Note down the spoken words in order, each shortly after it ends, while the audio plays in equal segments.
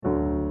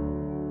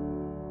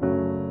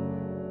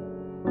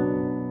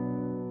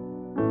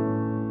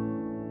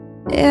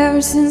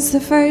Ever since the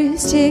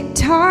first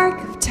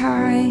tick-tock of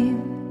time,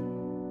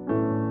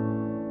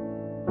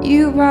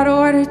 you brought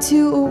order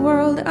to a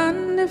world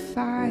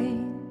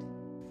undefined.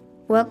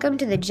 Welcome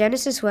to the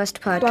Genesis West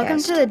Podcast. Welcome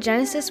to the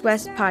Genesis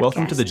West Podcast.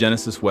 Welcome to the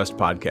Genesis West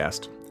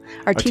Podcast.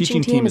 Our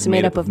teaching team is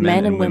made up of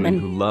men and women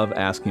who love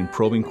asking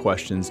probing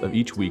questions of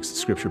each week's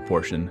scripture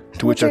portion,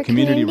 to which our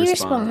community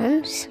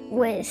responds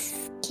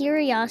with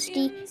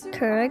curiosity,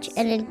 courage,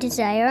 and a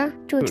desire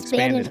to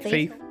expand in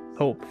faith,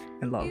 hope,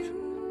 and love.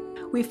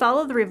 We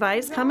follow the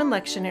Revised Common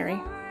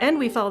Lectionary, and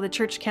we follow the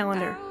church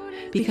calendar,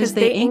 because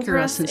they anchor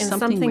us in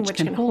something which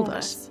can hold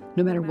us,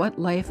 no matter what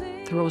life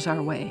throws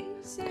our way.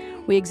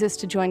 We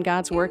exist to join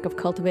God's work of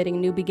cultivating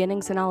new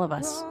beginnings in all of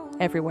us,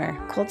 everywhere.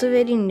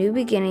 Cultivating new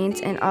beginnings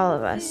in all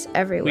of us,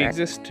 everywhere. We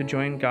exist to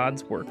join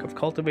God's work of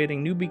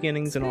cultivating new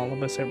beginnings in all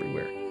of us,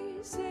 everywhere.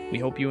 We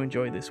hope you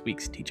enjoy this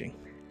week's teaching.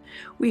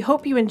 We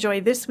hope you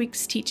enjoy this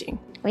week's teaching.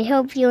 We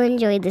hope you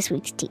enjoy this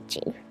week's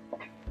teaching.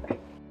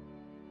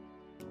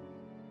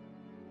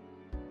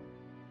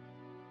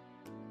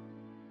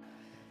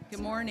 Good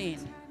morning.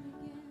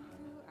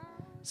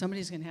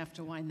 Somebody's going to have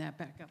to wind that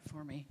back up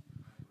for me.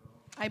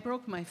 I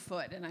broke my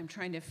foot, and I'm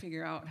trying to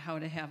figure out how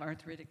to have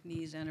arthritic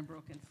knees and a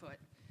broken foot.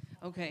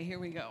 Okay, here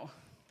we go.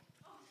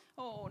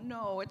 Oh,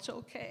 no, it's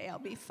okay. I'll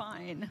be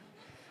fine.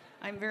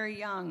 I'm very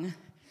young.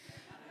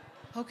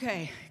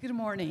 Okay, good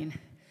morning.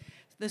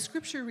 The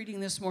scripture reading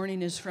this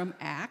morning is from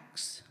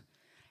Acts,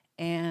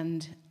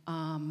 and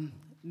one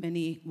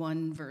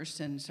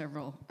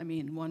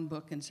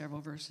book and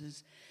several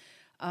verses.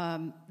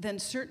 Then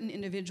certain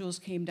individuals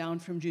came down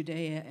from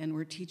Judea and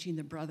were teaching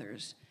the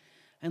brothers,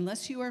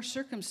 "Unless you are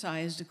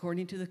circumcised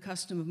according to the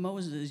custom of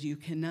Moses, you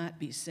cannot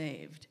be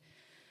saved."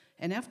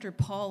 And after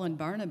Paul and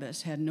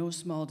Barnabas had no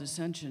small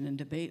dissension and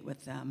debate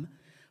with them,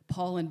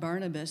 Paul and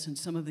Barnabas and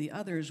some of the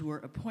others were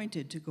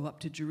appointed to go up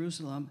to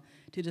Jerusalem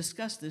to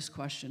discuss this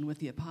question with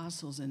the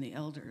apostles and the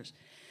elders.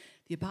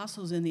 The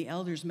apostles and the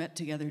elders met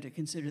together to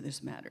consider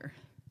this matter.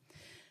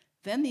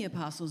 Then the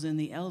apostles and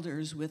the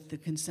elders, with the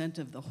consent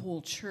of the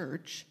whole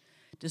church,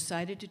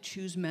 decided to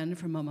choose men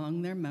from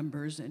among their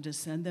members and to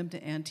send them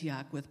to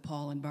Antioch with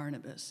Paul and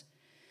Barnabas.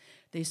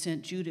 They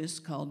sent Judas,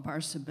 called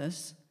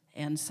Barsabas,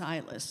 and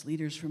Silas,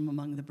 leaders from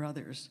among the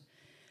brothers,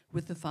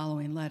 with the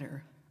following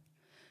letter.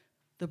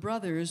 The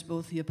brothers,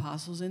 both the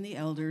apostles and the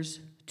elders,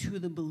 to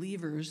the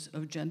believers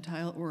of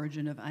Gentile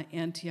origin of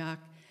Antioch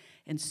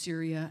and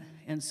Syria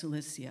and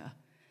Cilicia,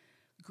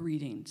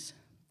 greetings.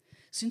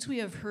 Since we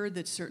have heard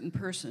that certain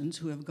persons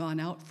who have gone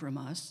out from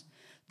us,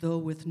 though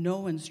with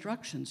no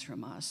instructions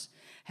from us,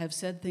 have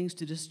said things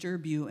to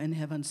disturb you and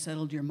have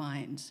unsettled your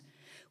minds,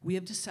 we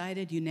have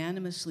decided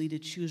unanimously to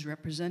choose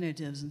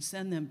representatives and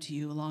send them to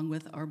you along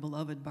with our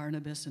beloved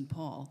Barnabas and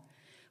Paul,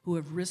 who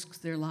have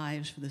risked their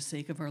lives for the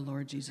sake of our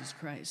Lord Jesus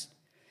Christ.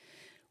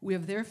 We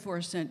have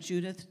therefore sent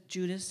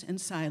Judas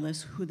and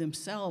Silas, who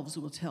themselves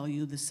will tell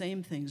you the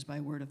same things by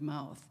word of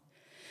mouth.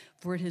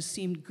 For it has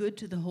seemed good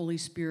to the Holy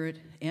Spirit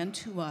and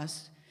to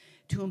us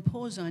to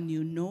impose on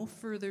you no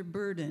further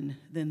burden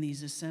than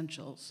these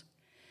essentials,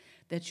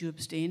 that you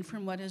abstain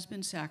from what has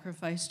been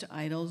sacrificed to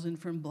idols and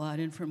from blood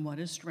and from what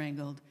is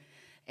strangled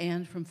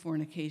and from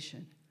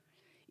fornication.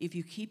 If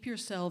you keep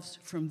yourselves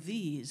from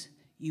these,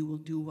 you will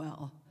do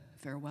well.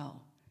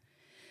 Farewell.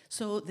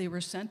 So they were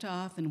sent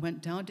off and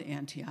went down to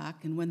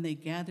Antioch, and when they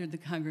gathered the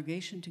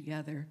congregation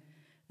together,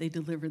 they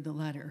delivered the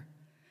letter.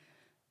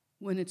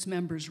 When its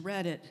members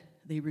read it,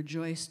 they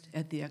rejoiced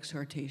at the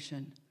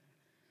exhortation.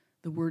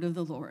 The word of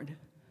the Lord.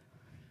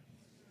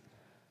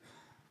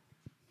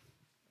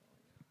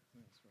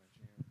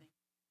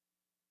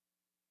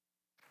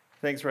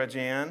 Thanks,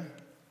 Regianne.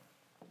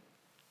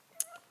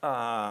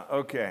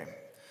 Okay,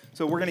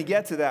 so we're going to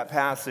get to that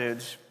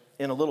passage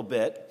in a little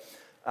bit.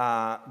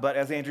 But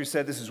as Andrew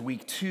said, this is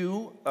week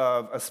 2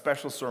 of a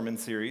special sermon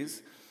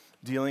series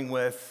dealing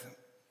with,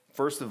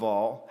 first of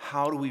all,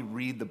 how do we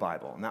read the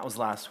Bible? And that was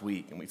last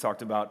week. And we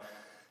talked about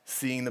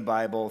seeing the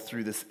Bible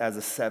through this as a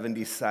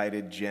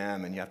 70-sided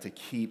gem, and you have to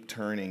keep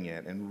turning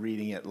it and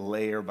reading it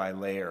layer by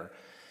layer.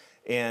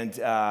 And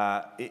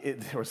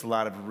there was a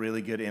lot of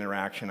really good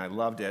interaction. I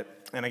loved it.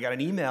 And I got an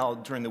email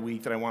during the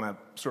week that I want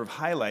to sort of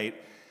highlight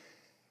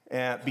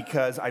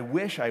because I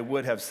wish I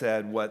would have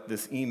said what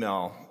this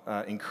email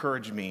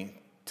encouraged me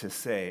to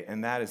say,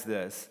 and that is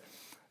this,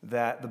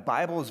 that the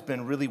Bible has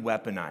been really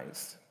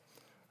weaponized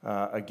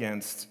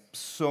against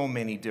so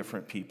many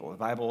different people. The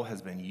Bible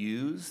has been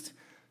used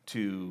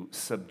to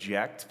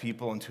subject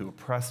people and to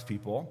oppress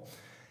people.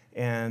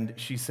 And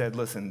she said,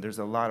 listen, there's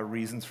a lot of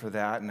reasons for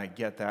that, and I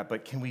get that,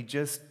 but can we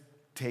just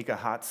take a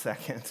hot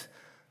second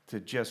to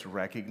just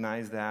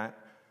recognize that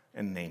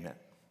and name it?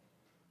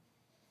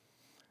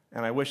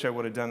 And I wish I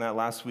would have done that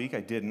last week. I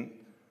didn't.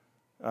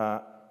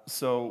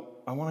 So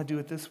I want to do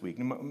it this week.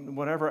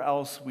 Whatever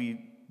else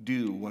we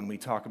do when we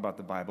talk about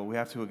the Bible, we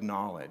have to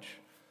acknowledge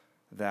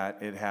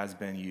that it has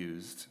been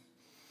used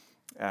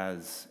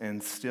as,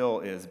 and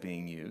still is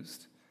being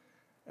used,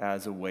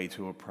 as a way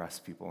to oppress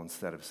people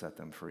instead of set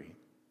them free.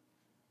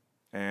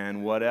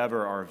 and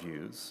whatever our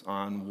views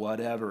on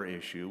whatever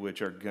issue,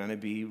 which are going to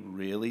be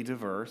really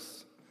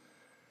diverse,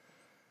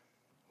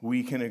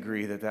 we can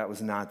agree that that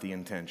was not the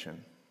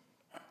intention,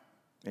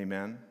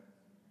 amen,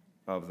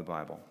 of the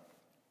Bible.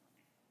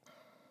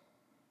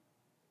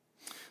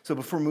 So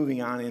before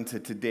moving on into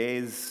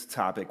today's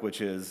topic,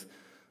 which is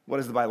what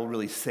does the Bible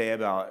really say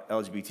about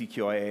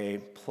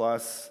LGBTQIA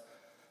plus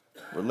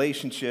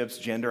relationships,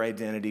 gender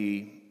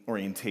identity,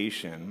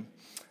 orientation,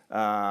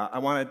 I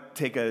want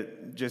to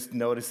take just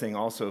noticing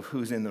also of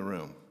who's in the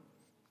room,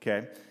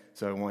 okay?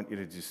 So I want you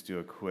to just do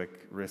a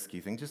quick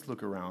risky thing. Just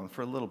look around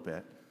for a little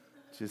bit.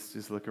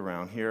 Just look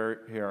around.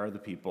 Here are the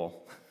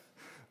people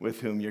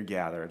with whom you're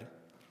gathered.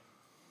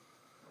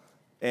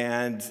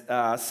 And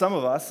some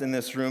of us in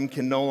this room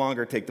can no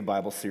longer take the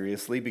Bible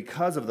seriously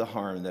because of the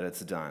harm that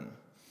it's done,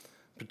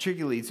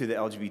 particularly to the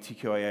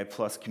LGBTQIA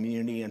plus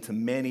community and to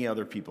many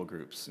other people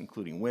groups,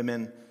 including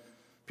women,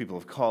 people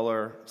of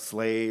color,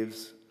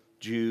 slaves,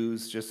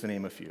 Jews, just to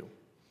name a few.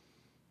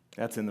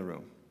 That's in the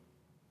room.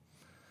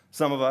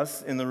 Some of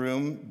us in the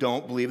room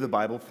don't believe the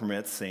Bible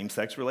permits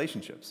same-sex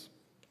relationships.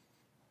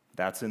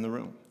 That's in the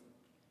room.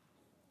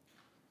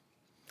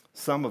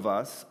 Some of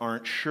us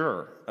aren't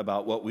sure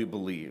about what we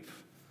believe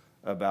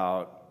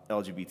about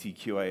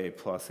LGBTQIA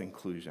plus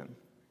inclusion.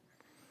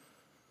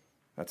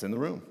 That's in the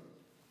room.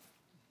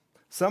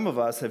 Some of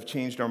us have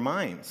changed our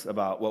minds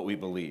about what we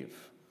believe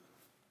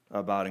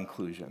about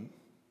inclusion.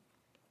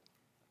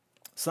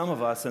 Some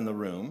of us in the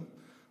room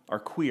are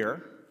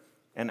queer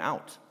and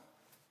out.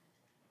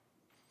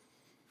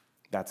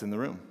 That's in the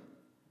room.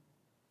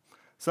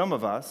 Some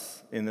of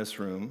us in this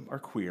room are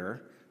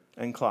queer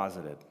and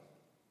closeted.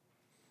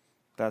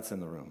 That's in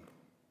the room.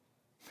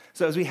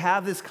 So as we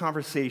have this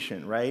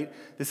conversation, right,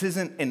 this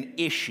isn't an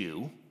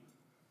issue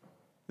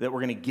that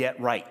we're going to get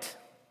right.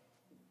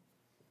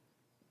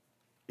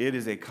 It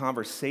is a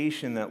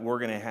conversation that we're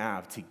going to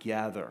have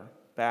together,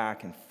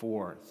 back and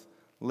forth,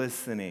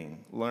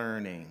 listening,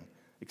 learning,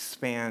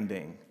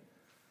 expanding.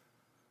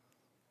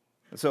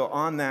 So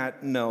on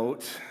that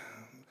note,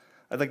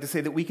 I'd like to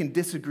say that we can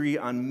disagree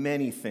on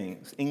many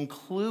things,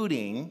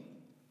 including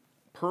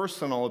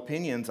personal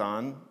opinions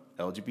on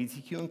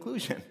LGBTQ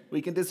inclusion.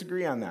 We can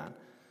disagree on that.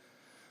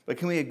 But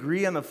can we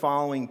agree on the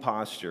following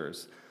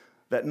postures?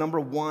 That number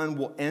one,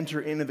 we'll enter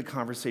into the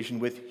conversation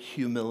with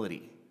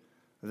humility.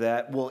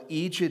 That we'll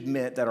each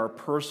admit that our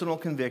personal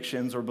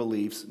convictions or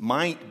beliefs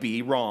might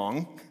be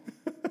wrong,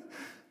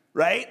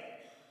 right?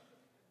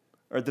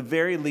 Or at the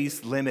very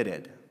least,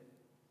 limited.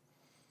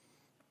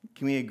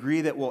 Can we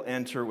agree that we'll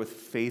enter with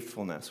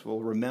faithfulness?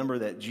 We'll remember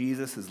that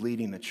Jesus is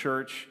leading the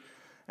church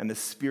and the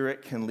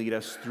Spirit can lead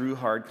us through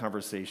hard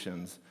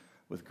conversations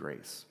with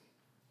grace.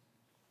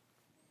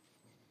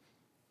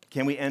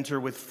 Can we enter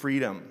with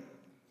freedom?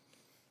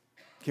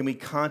 Can we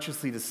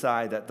consciously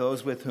decide that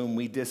those with whom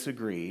we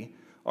disagree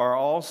are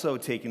also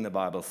taking the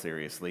Bible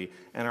seriously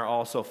and are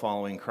also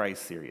following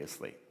Christ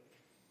seriously?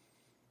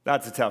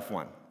 That's a tough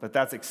one, but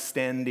that's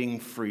extending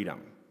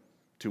freedom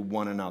to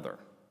one another.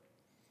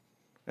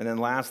 And then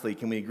lastly,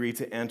 can we agree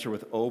to enter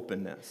with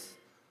openness?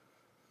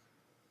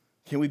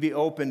 Can we be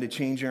open to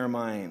changing our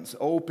minds,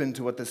 open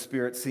to what the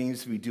Spirit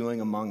seems to be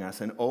doing among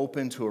us, and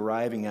open to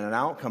arriving at an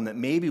outcome that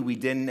maybe we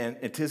didn't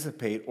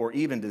anticipate or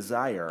even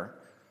desire,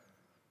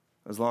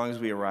 as long as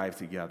we arrive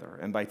together?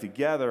 And by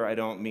together, I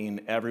don't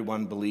mean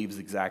everyone believes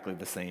exactly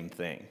the same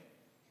thing,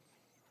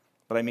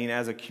 but I mean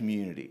as a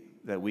community,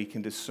 that we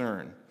can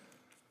discern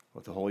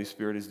what the Holy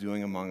Spirit is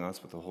doing among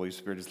us, what the Holy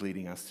Spirit is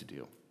leading us to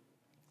do.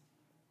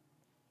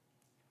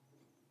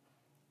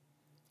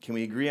 Can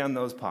we agree on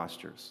those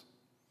postures?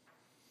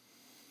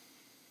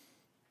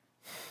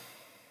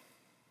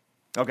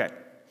 Okay,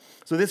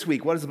 so this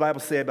week, what does the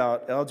Bible say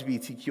about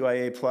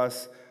LGBTQIA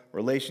plus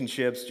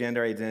relationships,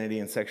 gender identity,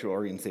 and sexual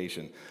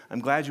orientation? I'm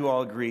glad you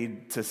all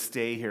agreed to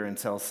stay here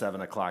until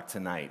 7 o'clock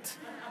tonight.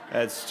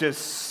 It's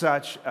just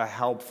such a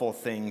helpful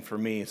thing for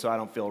me, so I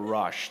don't feel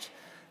rushed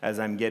as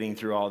I'm getting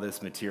through all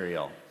this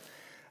material.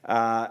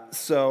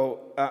 First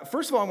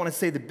of all, I want to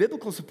say the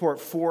biblical support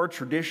for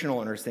traditional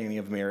understanding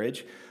of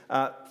marriage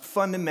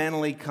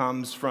fundamentally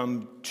comes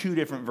from two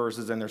different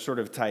verses, and they're sort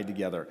of tied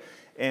together.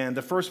 And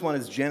the first one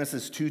is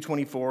Genesis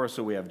 2:24.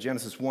 So we have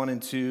Genesis 1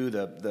 and 2.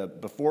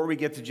 Before we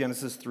get to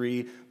Genesis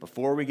 3,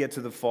 before we get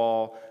to the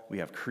fall, we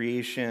have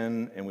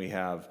creation, and we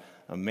have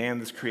a man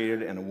that's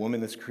created and a woman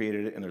that's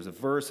created. And there's a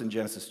verse in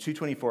Genesis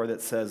 2:24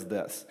 that says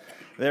this: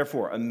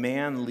 "Therefore, a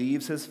man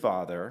leaves his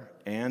father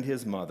and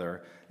his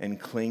mother and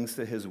clings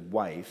to his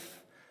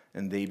wife,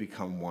 and they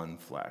become one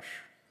flesh."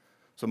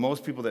 So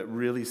most people that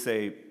really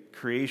say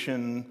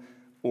creation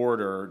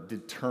order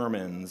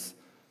determines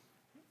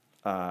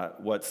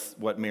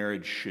what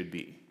marriage should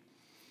be.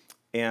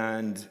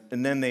 And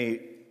then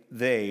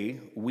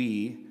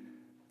we,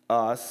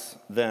 us,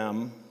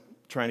 them,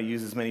 trying to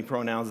use as many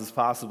pronouns as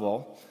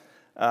possible,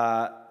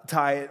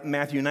 tie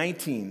Matthew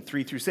 19,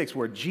 3-6,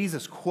 where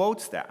Jesus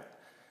quotes that,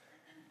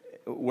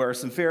 where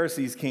some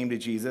Pharisees came to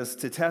Jesus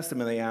to test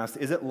him, and they asked,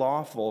 "Is it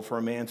lawful for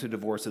a man to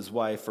divorce his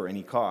wife for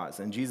any cause?"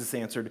 And Jesus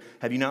answered,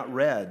 "Have you not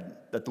read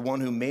that the one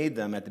who made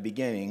them at the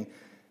beginning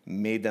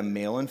made them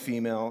male and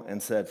female,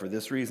 and said, for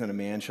this reason a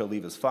man shall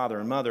leave his father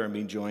and mother and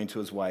be joined to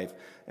his wife,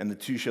 and the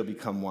two shall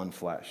become one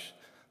flesh.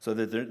 So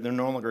that they're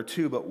no longer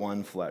two, but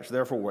one flesh.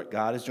 Therefore, what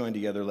God has joined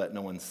together, let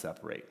no one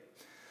separate.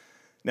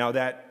 Now,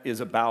 that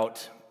is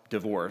about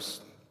divorce,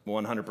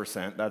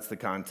 100%. That's the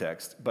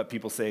context. But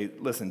people say,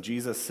 listen,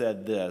 Jesus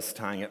said this,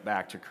 tying it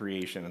back to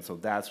creation. And so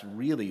that's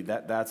really,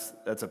 that's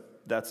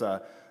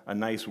a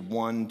nice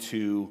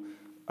 1-2,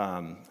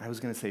 I was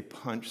going to say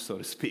punch, so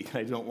to speak.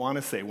 I don't want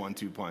to say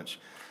 1-2 punch.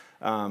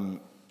 And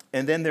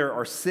then there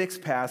are 6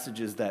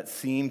 passages that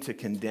seem to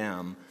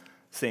condemn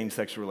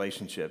same-sex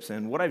relationships.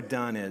 And what I've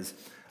done is,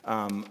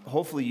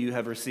 hopefully you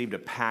have received a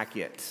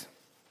packet.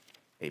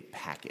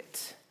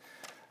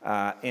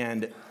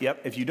 And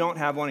yep, if you don't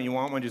have one and you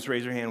want one, just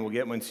raise your hand, we'll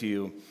get one to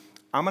you.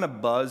 I'm going to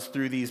buzz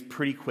through these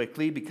pretty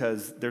quickly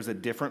because there's a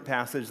different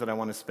passage that I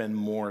want to spend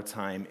more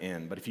time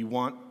in. But if you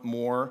want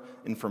more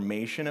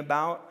information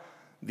about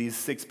these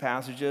 6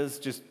 passages,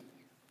 just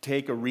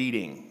take a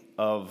reading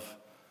of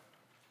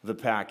the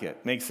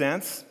packet. Make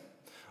sense?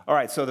 All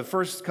right, so the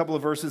first couple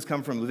of verses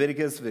come from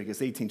Leviticus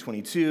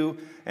 18:22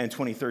 and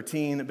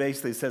 20:13. It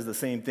basically says the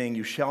same thing.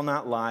 You shall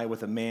not lie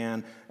with a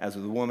man as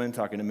with a woman,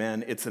 talking to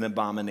men. It's an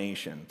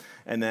abomination.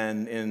 And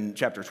then in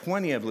chapter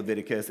 20 of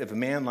Leviticus, if a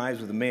man lies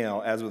with a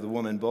male as with a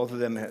woman, both of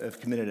them have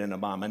committed an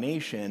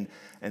abomination,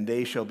 and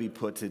they shall be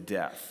put to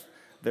death.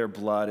 Their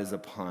blood is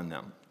upon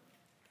them.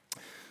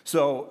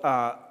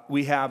 So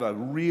we have a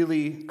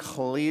really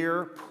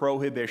clear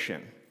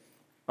prohibition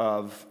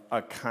of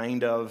a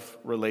kind of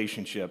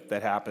relationship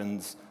that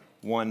happens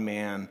one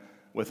man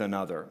with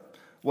another.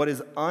 What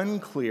is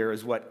unclear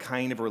is what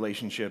kind of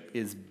relationship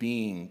is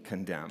being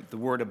condemned. The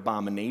word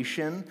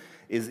abomination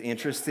is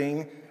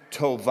interesting.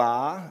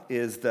 Tovah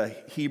is the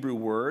Hebrew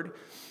word.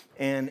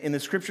 And in the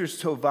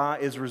scriptures, Tovah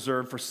is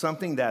reserved for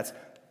something that's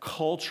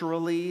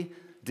culturally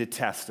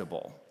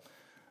detestable.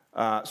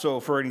 So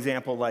for an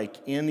example, like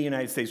in the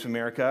United States of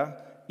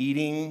America,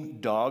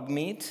 eating dog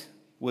meat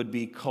would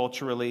be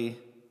culturally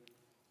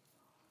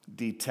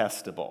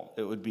detestable.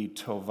 It would be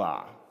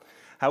tovah.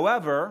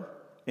 However,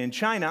 in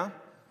China,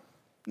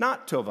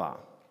 not tovah.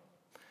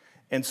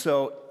 And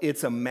so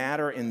it's a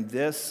matter in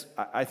this,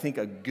 I think,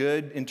 a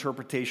good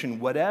interpretation,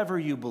 whatever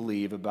you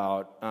believe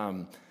about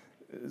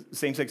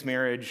same-sex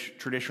marriage,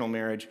 traditional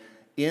marriage,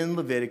 in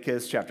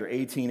Leviticus chapter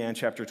 18 and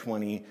chapter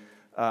 20,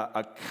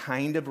 a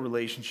kind of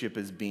relationship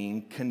is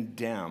being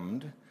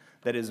condemned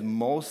that is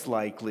most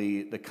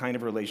likely the kind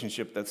of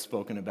relationship that's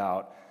spoken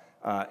about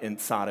in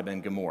Sodom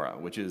and Gomorrah,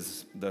 which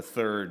is the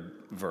 3rd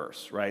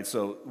verse, right?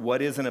 So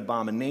what is an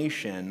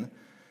abomination?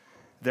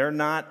 They're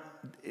not,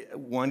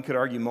 one could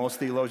argue, most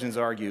theologians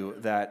argue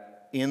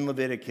that in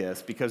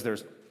Leviticus, because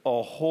there's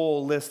a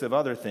whole list of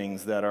other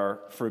things that are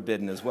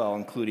forbidden as well,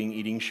 including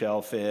eating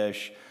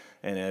shellfish,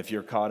 and if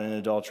you're caught in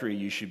adultery,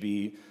 you should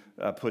be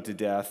put to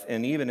death.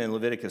 And even in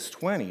Leviticus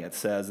 20, it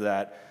says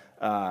that,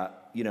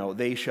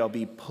 they shall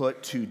be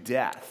put to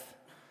death.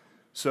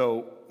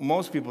 So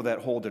most people that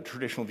hold a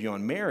traditional view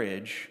on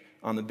marriage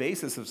on the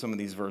basis of some of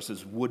these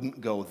verses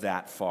wouldn't go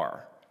that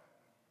far.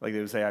 Like they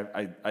would say,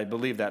 I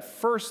believe that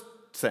first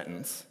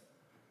sentence,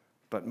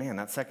 but man,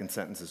 that second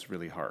sentence is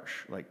really harsh.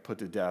 Like put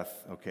to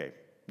death, okay,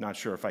 not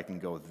sure if I can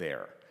go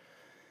there.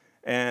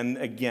 And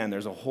again,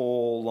 there's a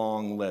whole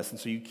long list. And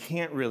so you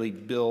can't really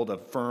build a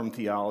firm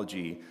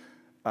theology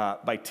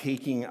by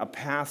taking a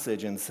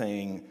passage and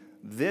saying,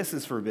 this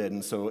is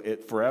forbidden, so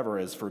it forever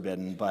is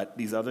forbidden, but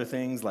these other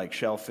things like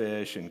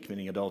shellfish and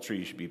committing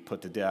adultery should be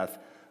put to death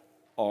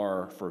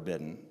are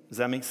forbidden. Does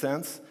that make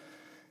sense?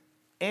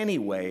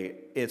 Anyway,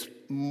 it's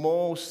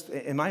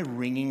am I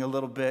ringing a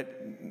little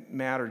bit,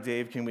 Matt or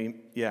Dave?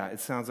 Yeah, it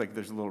sounds like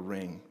there's a little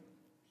ring.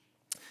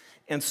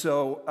 And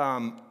so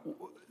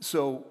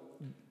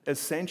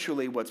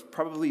essentially what's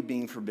probably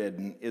being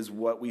forbidden is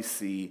what we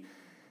see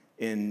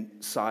in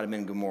Sodom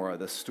and Gomorrah,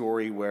 the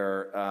story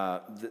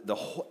where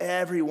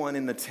everyone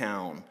in the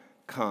town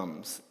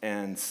comes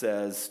and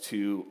says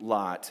to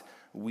Lot,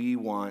 we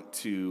want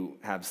to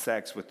have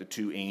sex with the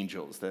 2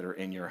 angels that are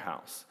in your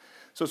house.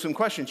 So some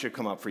questions should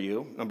come up for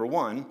you. Number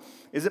 1,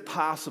 is it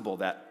possible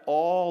that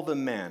all the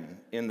men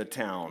in the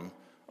town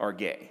are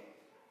gay?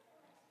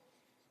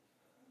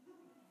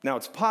 Now,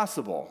 it's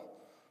possible,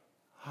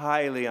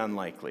 highly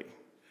unlikely.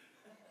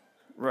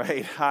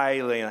 Right,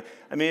 highly. I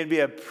mean, it'd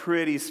be a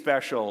pretty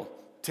special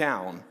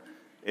town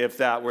if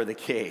that were the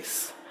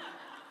case.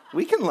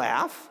 We can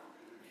laugh.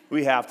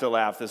 We have to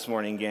laugh this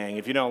morning, gang.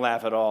 If you don't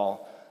laugh at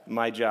all,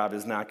 my job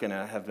is not going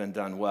to have been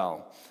done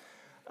well.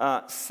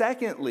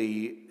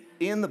 Secondly,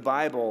 in the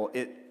Bible,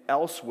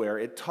 elsewhere,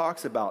 it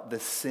talks about the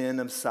sin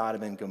of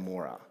Sodom and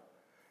Gomorrah.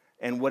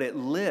 And what it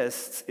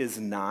lists is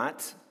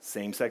not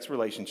same-sex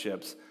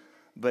relationships,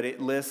 but it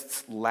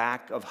lists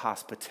lack of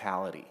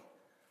hospitality.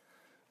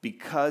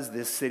 Because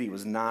this city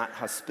was not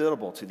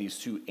hospitable to these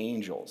 2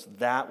 angels,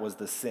 that was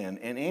the sin.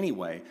 And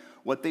anyway,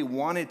 what they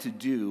wanted to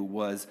do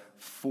was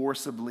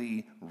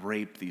forcibly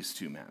rape these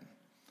 2 men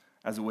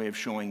as a way of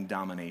showing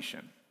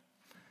domination.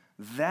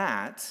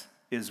 That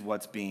is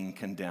what's being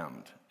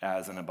condemned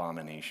as an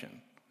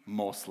abomination,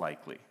 most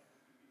likely.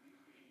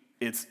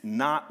 it's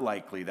not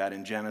likely that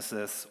in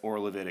Genesis or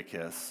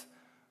Leviticus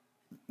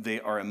they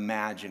are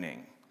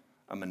imagining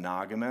a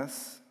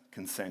monogamous,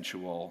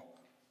 consensual,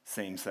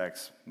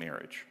 same-sex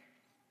marriage.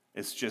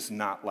 It's just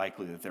not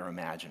likely that they're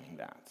imagining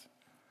that.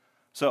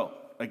 So,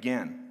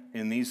 again,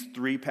 in these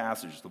three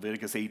passages,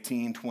 Leviticus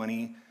 18,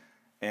 20,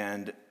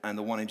 and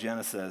the one in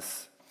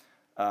Genesis,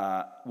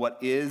 what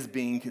is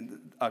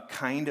a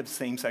kind of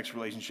same-sex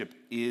relationship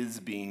is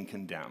being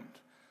condemned,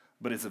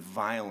 but it's a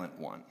violent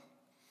one,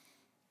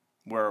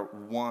 where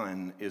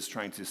one is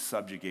trying to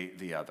subjugate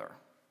the other.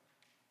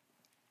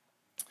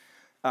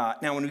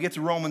 Now, when we get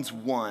to Romans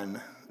 1,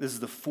 this is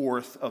the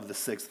fourth of the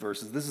 6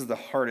 verses. This is the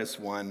hardest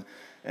one,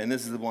 and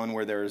this is the one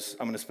where I'm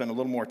going to spend a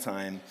little more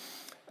time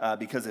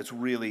because it's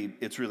really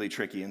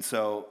tricky. And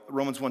so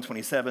Romans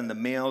 1:27, the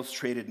males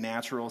traded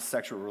natural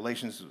sexual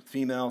relations with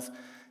females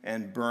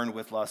and burned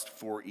with lust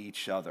for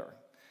each other.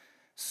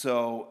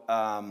 So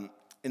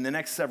in the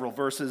next several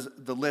verses,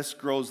 the list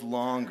grows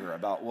longer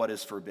about what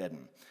is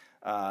forbidden.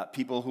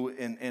 People who,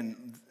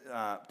 and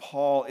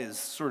Paul is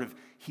sort of,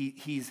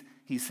 he's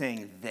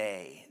saying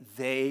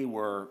they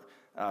were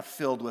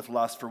filled with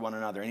lust for one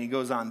another. And he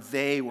goes on,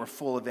 they were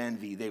full of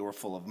envy, they were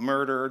full of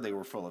murder, they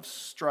were full of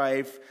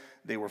strife,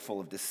 they were full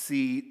of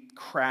deceit,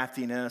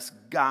 craftiness,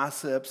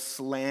 gossips,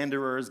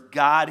 slanderers,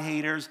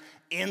 God-haters,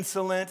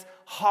 insolent,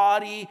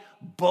 haughty,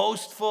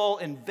 boastful,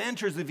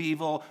 inventors of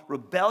evil,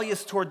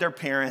 rebellious toward their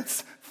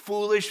parents,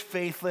 foolish,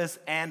 faithless,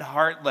 and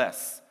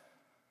heartless.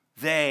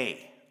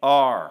 They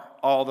are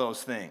all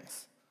those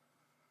things.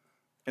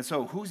 And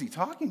so who's he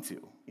talking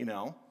to, you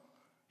know?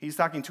 He's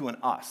talking to an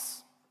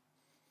us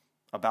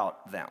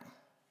about them.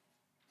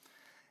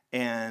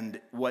 And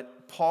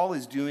what Paul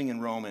is doing in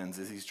Romans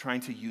is he's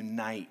trying to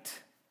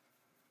unite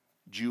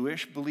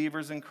Jewish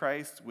believers in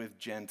Christ with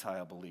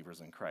Gentile believers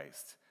in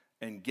Christ.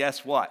 And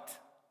guess what?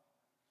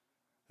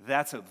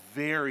 That's a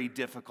very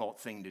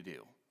difficult thing to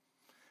do.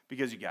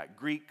 Because you got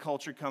Greek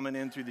culture coming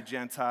in through the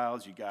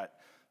Gentiles, you got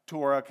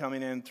Torah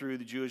coming in through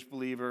the Jewish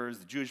believers.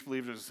 The Jewish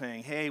believers are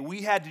saying, hey,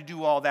 we had to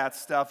do all that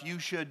stuff, you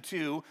should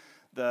too.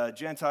 The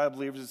Gentile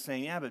believers are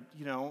saying, yeah, but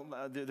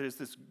there's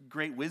this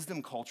great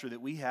wisdom culture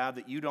that we have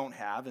that you don't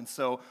have. And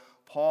so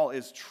Paul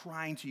is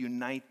trying to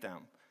unite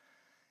them.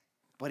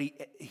 But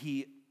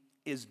he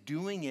is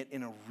doing it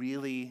in a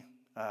really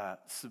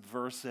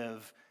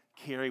subversive,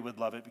 Carrie would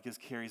love it because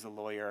Carrie's a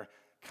lawyer,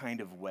 kind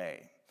of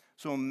way.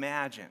 So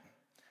imagine,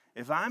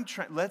 if I'm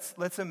trying,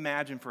 let's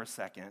imagine for a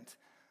second.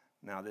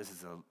 Now this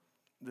is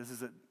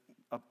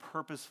a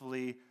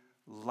purposefully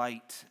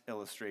light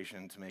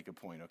illustration to make a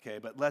point, okay?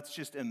 But let's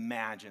just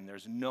imagine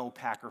there's no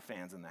Packer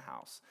fans in the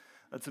house.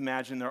 Let's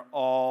imagine we're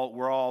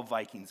all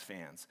Vikings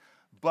fans.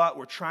 But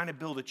we're trying to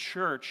build a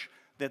church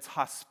that's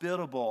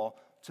hospitable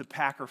to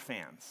Packer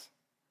fans,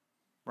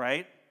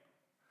 right?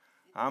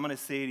 I'm going to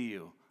say to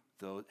you,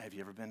 have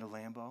you ever been to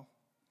Lambeau?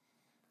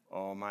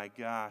 Oh my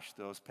gosh,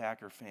 those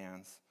Packer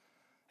fans.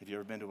 Have you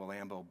ever been to a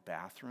Lambeau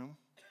bathroom?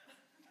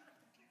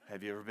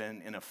 Have you ever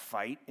been in a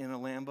fight in a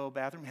Lambeau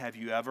bathroom? Have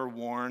you ever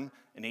worn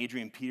an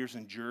Adrian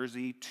Peterson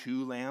jersey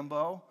to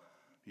Lambeau?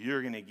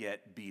 You're going to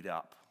get beat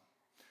up.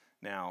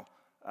 Now,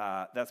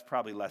 that's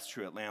probably less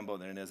true at Lambeau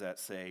than it is at,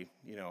 say,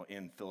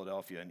 in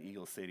Philadelphia in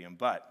Eagles Stadium.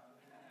 But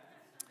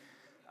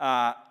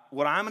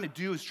what I'm going to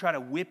do is try to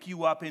whip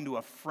you up into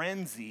a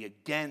frenzy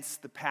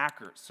against the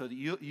Packers so that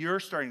you're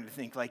starting to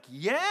think like,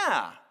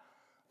 yeah,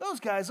 those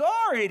guys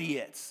are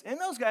idiots, and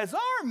those guys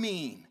are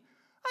mean.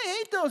 I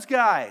hate those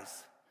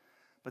guys.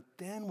 But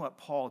then what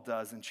Paul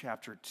does in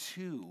chapter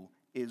 2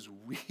 is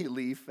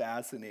really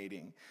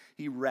fascinating.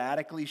 He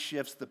radically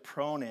shifts the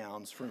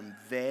pronouns from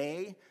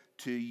they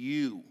to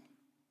you.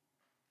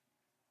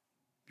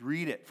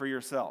 Read it for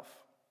yourself.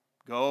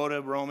 Go to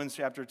Romans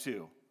chapter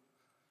 2.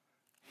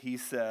 He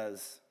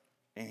says,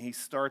 and he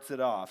starts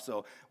it off.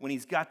 So when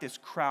he's got this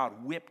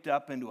crowd whipped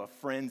up into a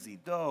frenzy,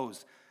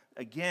 those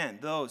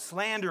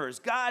slanderers,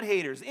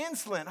 God-haters,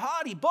 insolent,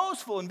 haughty,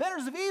 boastful,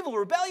 inventors of evil,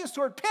 rebellious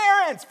toward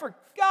parents, for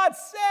God's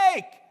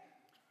sake,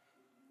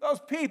 those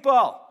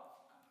people.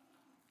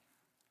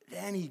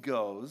 Then he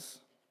goes,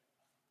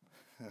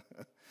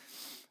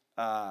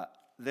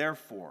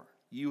 therefore,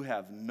 you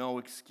have no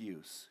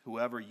excuse,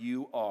 whoever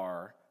you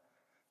are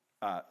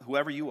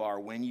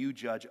when you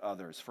judge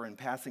others. For in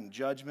passing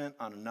judgment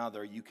on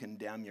another, you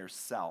condemn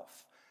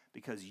yourself,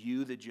 because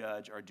you, the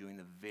judge, are doing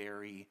the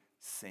very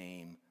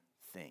same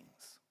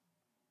things.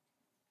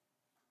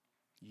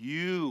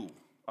 You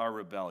are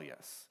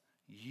rebellious.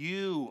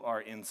 You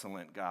are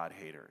insolent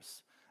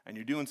God-haters. And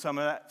you're doing some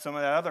of that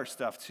other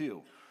stuff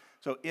too.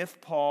 So if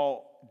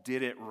Paul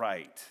did it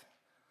right,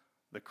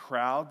 the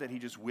crowd that he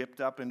just whipped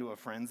up into a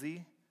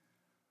frenzy,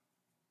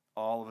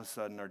 all of a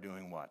sudden are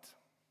doing what?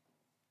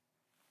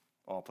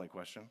 All play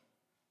question?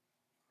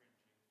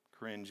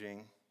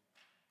 Cringing.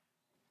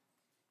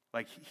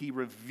 Like he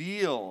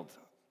revealed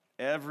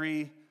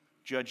every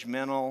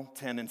judgmental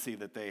tendency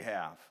that they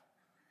have.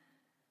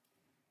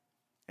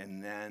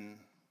 And then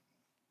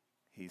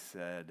he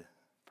said,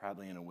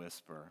 probably in a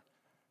whisper,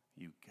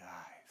 you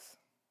guys,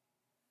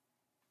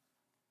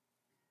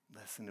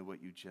 listen to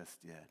what you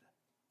just did.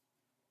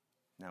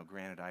 Now,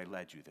 granted, I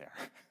led you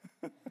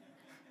there.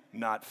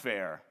 Not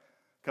fair.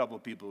 A couple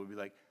of people would be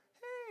like,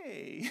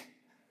 hey.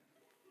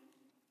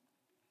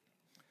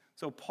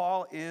 So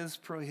Paul is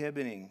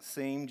prohibiting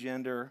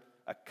same-gender,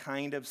 a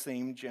kind of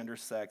same-gender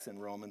sex in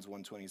Romans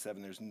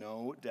 1:27. There's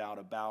no doubt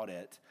about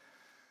it.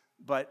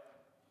 But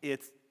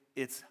it's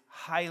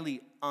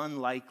highly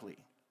unlikely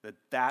that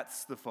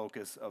that's the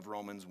focus of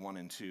Romans 1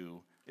 and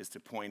 2, is to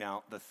point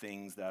out the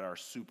things that are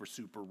super,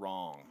 super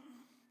wrong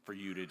for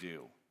you to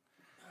do.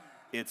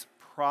 It's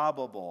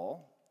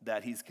probable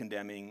that he's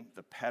condemning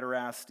the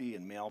pederasty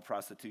and male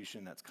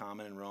prostitution that's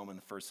common in Rome in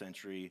the first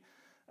century,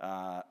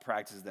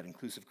 practices that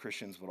inclusive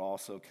Christians would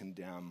also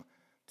condemn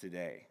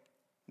today.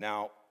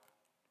 Now,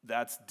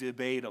 that's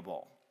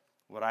debatable.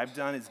 What I've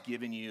done is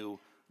given you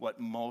what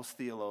most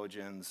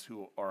theologians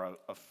who are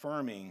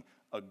affirming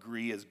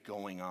agree is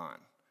going on.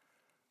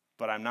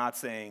 But I'm not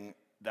saying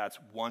that's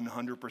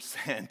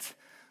 100%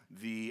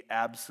 the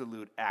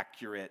absolute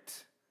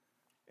accurate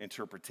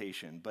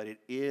interpretation. But it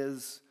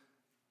is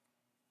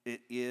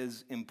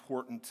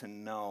important to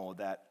know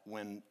that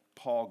when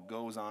Paul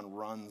goes on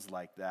runs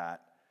like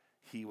that,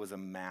 he was a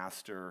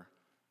master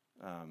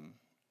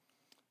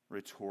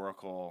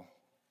rhetorical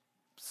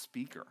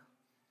speaker,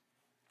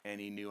 and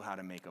he knew how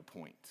to make a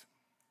point.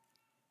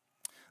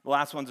 The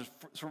last ones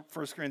are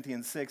 1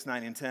 Corinthians 6,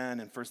 9 and 10,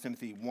 and 1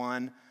 Timothy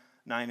 1,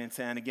 9 and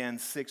 10. Again,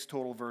 6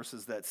 total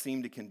verses that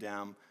seem to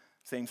condemn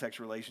same-sex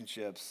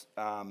relationships.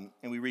 And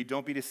we read,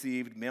 don't be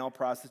deceived, male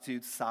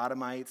prostitutes,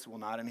 sodomites will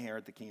not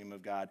inherit the kingdom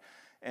of God.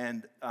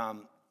 And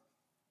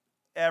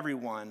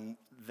everyone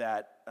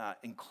that,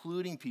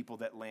 including people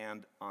that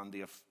land on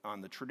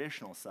the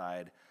traditional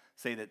side,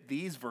 say that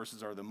these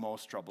verses are the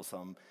most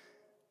troublesome,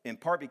 in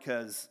part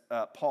because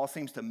Paul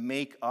seems to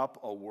make up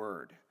a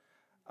word.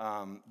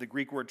 The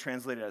Greek word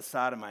translated as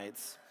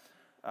sodomites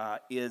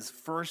is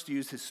first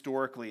used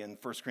historically in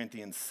 1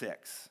 Corinthians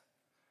 6.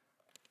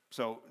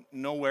 So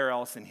nowhere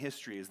else in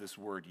history is this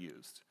word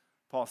used.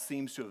 Paul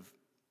seems to have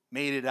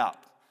made it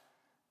up.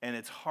 And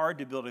it's hard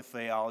to build a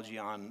theology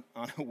on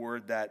a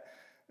word that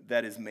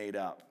is made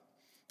up.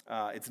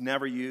 It's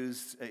never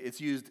used. It's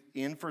used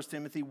in 1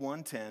 Timothy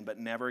 1:10, but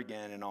never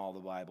again in all the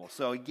Bible.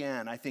 So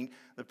again, I think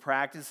the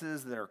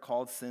practices that are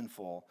called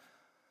sinful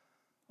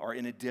are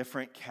in a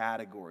different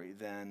category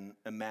than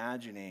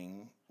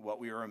imagining what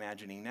we are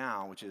imagining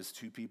now, which is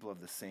two people of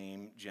the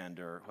same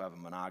gender who have a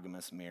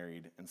monogamous,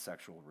 married, and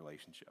sexual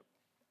relationship.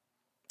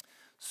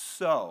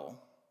 So,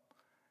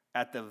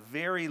 at the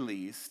very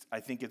least,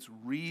 I think it's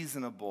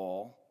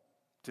reasonable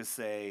to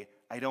say,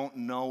 I don't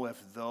know if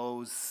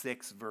those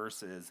 6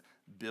 verses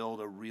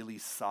build a really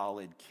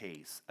solid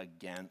case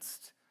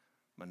against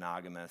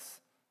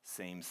monogamous,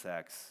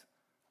 same-sex,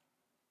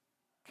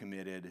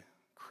 committed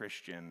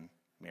Christian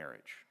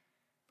marriage.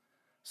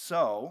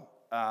 So,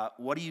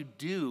 what do you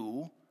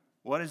do?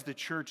 What does the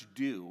church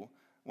do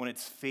when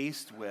it's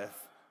faced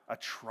with a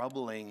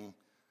troubling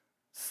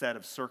set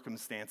of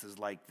circumstances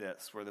like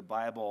this, where the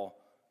Bible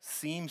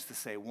seems to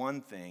say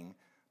one thing,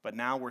 but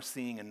now we're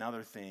seeing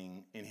another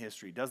thing in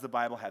history? Does the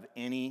Bible have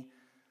any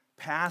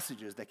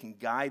passages that can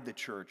guide the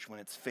church when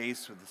it's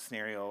faced with the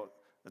scenario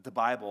that the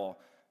Bible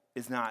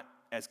is not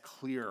as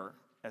clear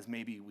as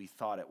maybe we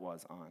thought it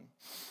was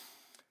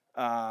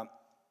on?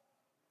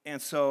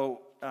 And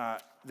so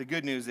the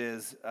good news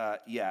is,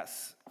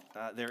 yes,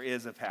 there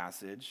is a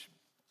passage.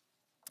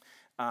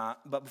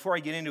 But before I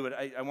get into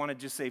it, I want to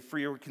just say for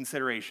your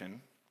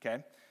consideration,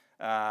 okay?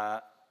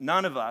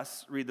 None of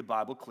us read the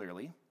Bible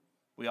clearly.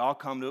 We all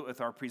come to it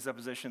with our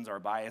presuppositions, our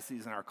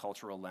biases, and our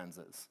cultural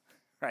lenses,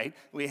 right?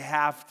 We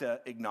have to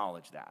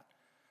acknowledge that.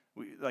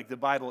 The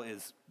Bible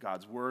is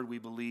God's word, we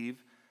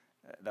believe.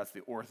 That's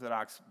the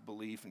orthodox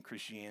belief in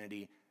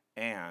Christianity.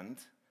 And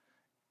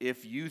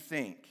if you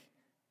think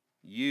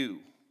you,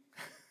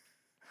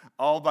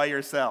 all by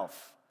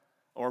yourself,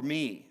 or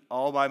me,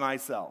 all by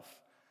myself,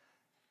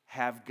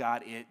 have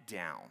got it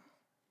down,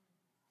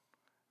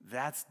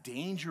 that's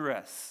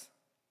dangerous.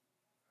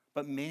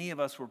 But many of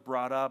us were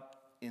brought up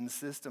in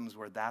systems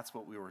where that's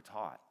what we were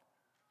taught,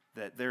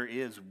 that there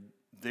is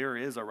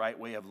a right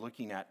way of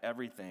looking at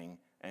everything,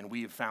 and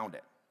we have found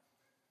it.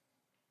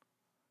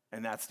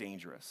 And that's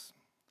dangerous.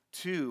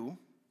 2,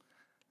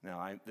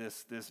 now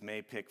this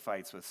may pick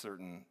fights with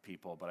certain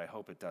people, but I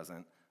hope it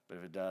doesn't. But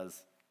if it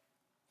does,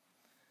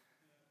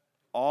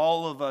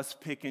 all of us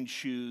pick and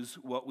choose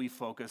what we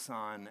focus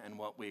on and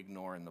what we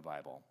ignore in the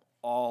Bible.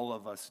 All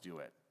of us do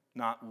it.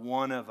 Not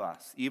one of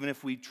us, even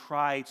if we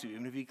try to,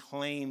 even if we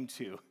claim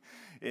to,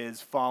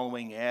 is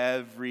following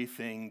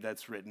everything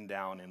that's written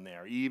down in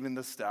there, even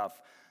the stuff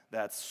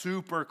that's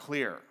super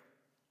clear.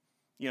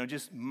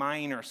 Just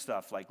minor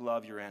stuff like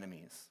love your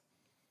enemies,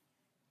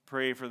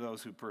 pray for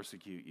those who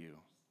persecute you.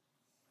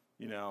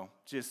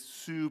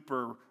 Just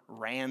super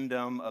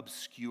random,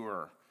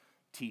 obscure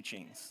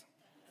teachings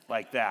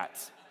like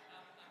that.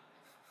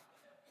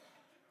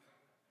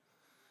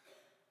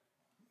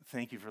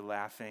 Thank you for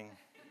laughing.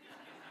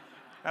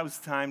 That was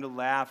time to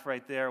laugh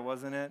right there,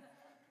 wasn't it?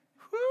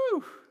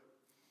 Whew.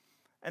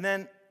 And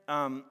then,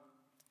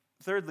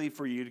 thirdly,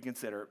 for you to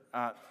consider,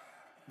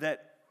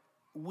 that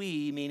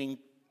we, meaning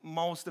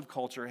most of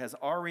culture, has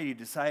already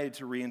decided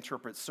to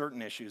reinterpret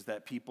certain issues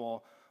that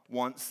people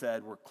once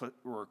said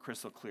were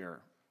crystal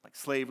clear, like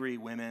slavery,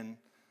 women,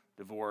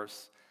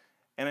 divorce.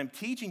 And I'm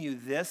teaching you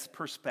this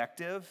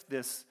perspective,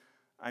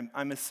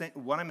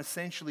 what I'm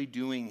essentially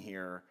doing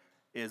here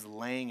is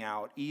laying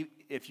out,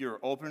 if you're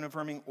open and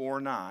affirming or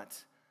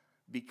not,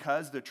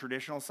 because the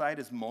traditional side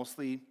has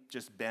mostly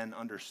just been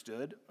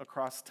understood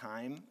across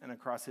time and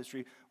across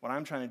history, what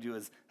I'm trying to do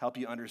is help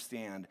you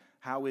understand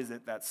how is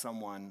it that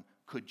someone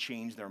could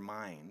change their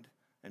mind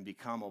and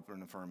become open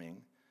and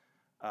affirming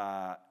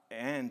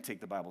and take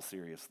the Bible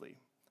seriously.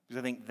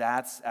 Because I think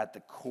that's at the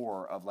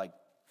core of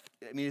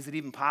is it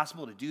even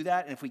possible to do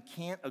that? And if we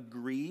can't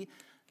agree,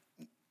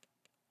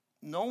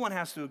 no one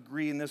has to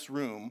agree in this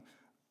room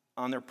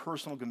on their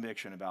personal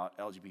conviction about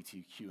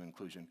LGBTQ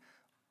inclusion.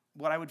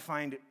 What I would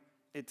find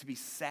it to be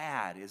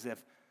sad is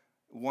if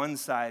one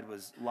side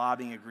was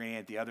lobbying agreeing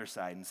at the other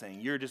side and saying,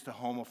 you're just a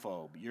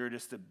homophobe, you're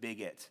just a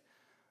bigot.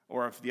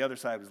 Or if the other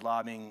side was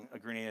lobbying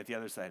agreeing at the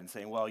other side and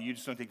saying, well, you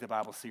just don't take the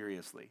Bible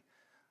seriously.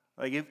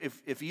 Like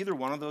if either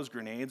one of those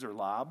grenades are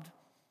lobbed,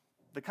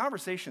 the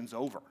conversation's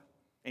over.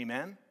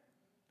 Amen?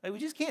 Like we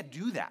just can't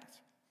do that.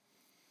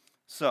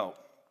 So,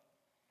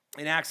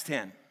 in Acts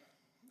 10,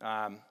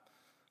 I'm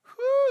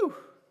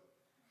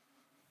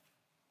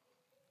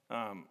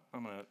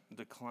going to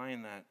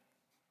decline that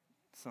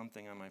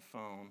something on my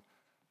phone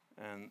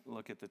and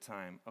look at the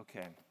time.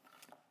 Okay.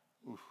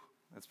 Oof,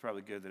 that's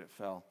probably good that it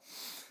fell.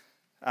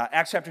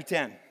 Acts chapter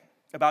 10.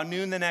 About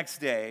noon the next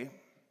day,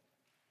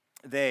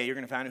 you're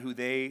going to find out who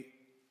they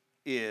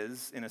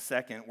is in a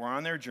second, were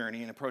on their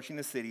journey and approaching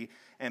the city,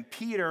 and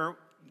Peter,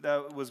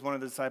 that was one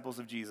of the disciples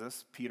of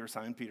Jesus,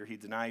 Simon Peter, he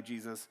denied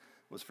Jesus,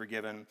 was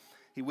forgiven.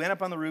 He went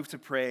up on the roof to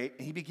pray,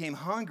 and he became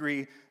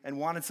hungry and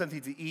wanted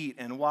something to eat,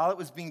 and while it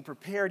was being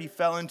prepared, he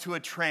fell into a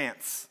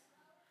trance.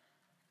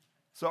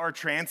 So are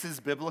trances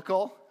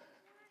biblical?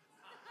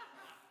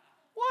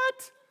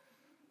 What?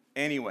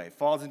 Anyway,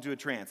 falls into a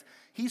trance.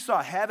 He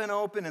saw heaven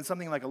open and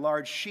something like a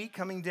large sheet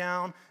coming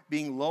down,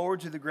 being lowered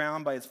to the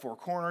ground by its four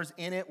corners.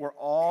 In it were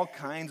all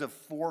kinds of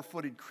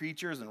four-footed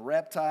creatures and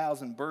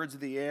reptiles and birds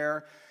of the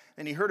air.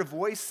 And he heard a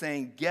voice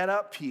saying, "Get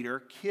up, Peter,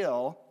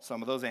 kill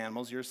some of those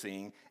animals you're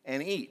seeing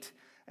and eat."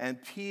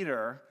 And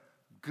Peter,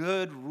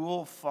 good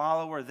rule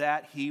follower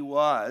that he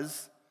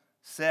was,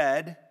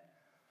 said,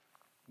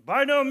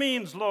 "By no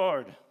means,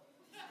 Lord.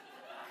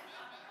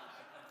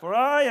 For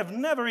I have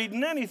never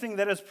eaten anything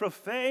that is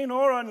profane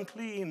or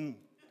unclean."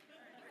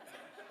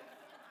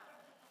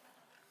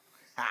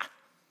 Ha!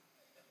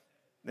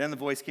 Then the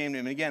voice came to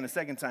him again a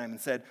second time and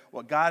said,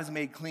 "What God has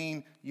made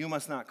clean, you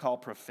must not call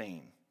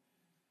profane."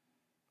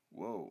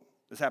 Whoa.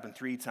 This happened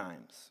 3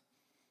 times.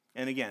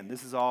 And again,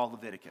 this is all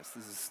Leviticus.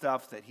 This is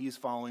stuff that he's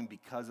following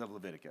because of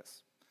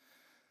Leviticus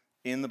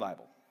in the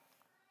Bible.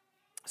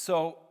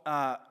 So,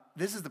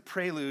 this is the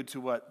prelude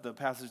to what the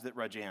passage that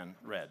Rajan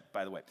read,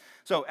 by the way.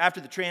 So after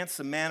the trance,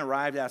 some men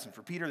arrived asking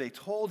for Peter. They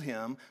told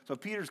him, so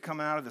Peter's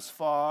coming out of this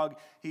fog.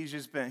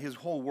 His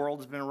whole world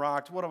has been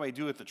rocked. What do I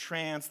do with the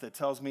trance that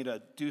tells me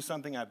to do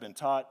something I've been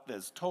taught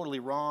that's totally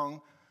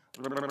wrong?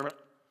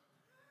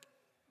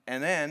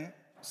 And then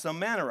some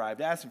men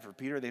arrived asking for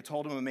Peter. They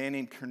told him a man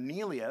named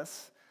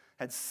Cornelius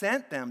had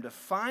sent them to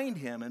find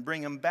him and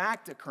bring him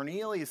back to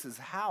Cornelius'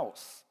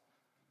 house,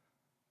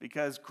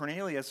 because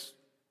Cornelius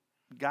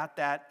got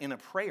that in a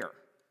prayer.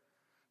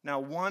 Now,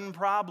 one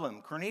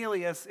problem: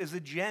 Cornelius is a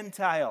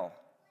Gentile,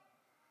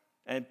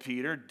 and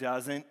Peter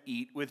doesn't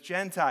eat with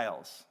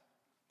Gentiles.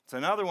 It's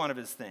another one of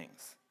his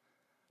things.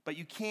 But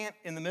you can't,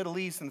 in the Middle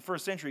East in the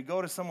first century,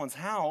 go to someone's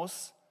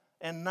house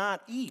and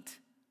not eat.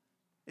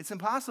 It's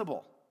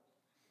impossible.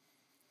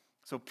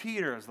 So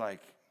Peter is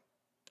like,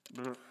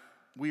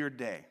 weird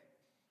day.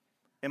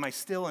 Am I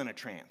still in a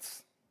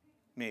trance?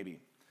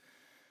 Maybe.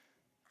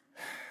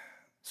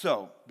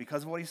 So,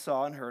 because of what he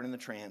saw and heard in the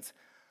trance,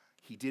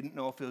 he didn't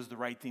know if it was the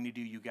right thing to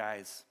do, you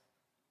guys.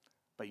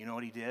 But you know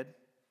what he did?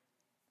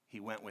 He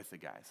went with the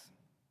guys.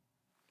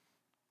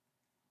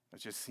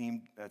 That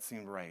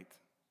seemed right.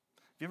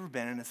 Have you ever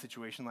been in a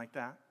situation like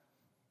that?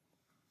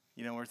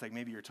 You know, where it's like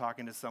maybe you're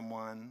talking to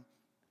someone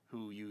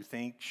who you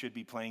think should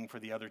be playing for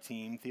the other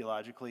team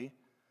theologically,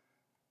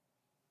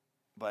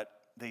 but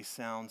they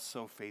sound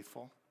so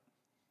faithful.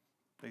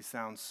 They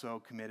sound so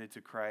committed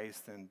to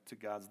Christ and to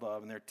God's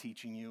love, and they're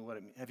teaching you what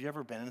it means. Have you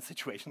ever been in a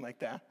situation like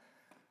that?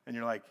 And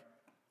you're like,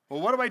 well,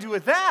 what do I do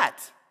with that?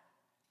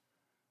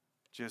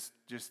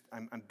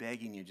 I'm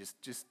begging you,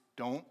 just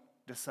don't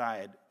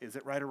decide, is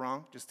it right or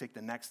wrong? Just take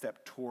the next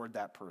step toward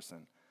that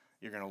person.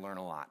 You're going to learn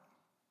a lot.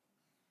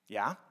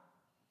 Yeah?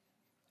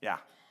 Yeah.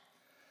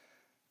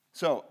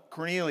 So,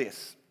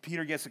 Cornelius,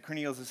 Peter gets to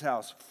Cornelius'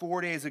 house.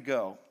 4 days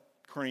ago,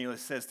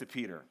 Cornelius says to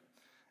Peter,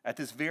 at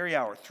this very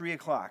hour, 3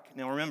 o'clock.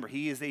 Now remember,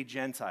 he is a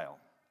Gentile.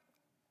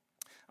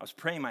 I was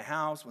praying in my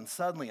house when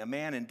suddenly a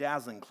man in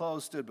dazzling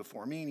clothes stood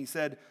before me, and he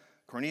said,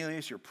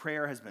 "Cornelius, your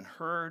prayer has been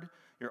heard.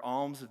 Your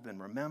alms have been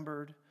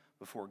remembered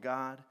before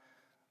God.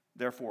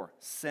 Therefore,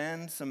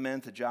 send some men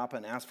to Joppa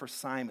and ask for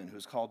Simon,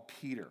 who's called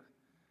Peter.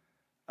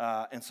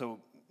 And so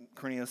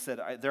Cornelius said,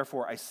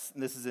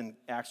 this is in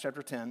Acts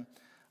chapter 10,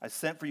 I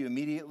sent for you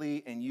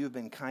immediately, and you have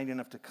been kind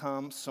enough to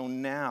come. So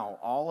now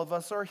all of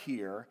us are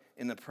here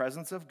in the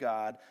presence of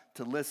God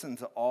to listen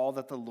to all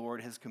that the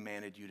Lord has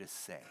commanded you to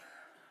say.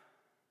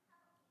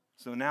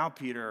 So now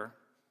Peter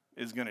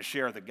is going to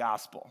share the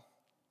gospel.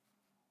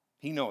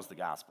 He knows the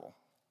gospel.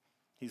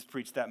 He's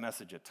preached that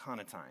message a ton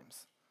of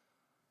times.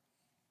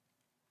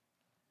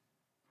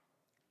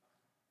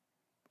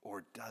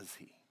 Or does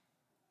he?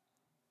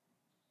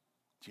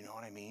 Do you know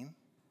what I mean?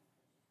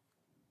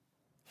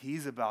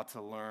 He's about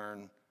to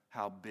learn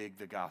how big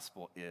the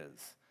gospel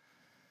is.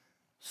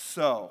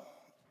 So,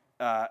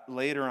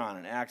 later on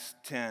in Acts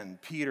 10,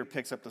 Peter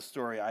picks up the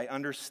story. I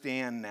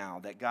understand now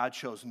that God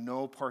shows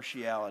no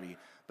partiality,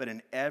 but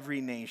in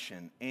every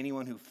nation,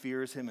 anyone who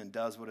fears him and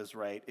does what is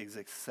right is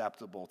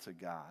acceptable to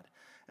God.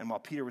 And while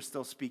Peter was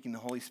still speaking, the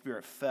Holy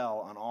Spirit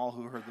fell on all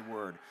who heard the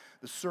word.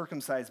 The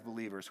circumcised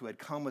believers who had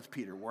come with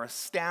Peter were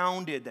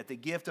astounded that the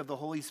gift of the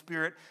Holy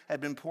Spirit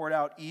had been poured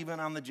out even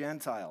on the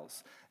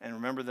Gentiles. And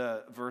remember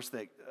the verse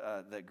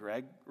that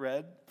Greg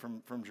read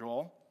from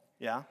Joel?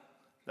 Yeah?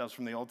 That was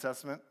from the Old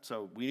Testament.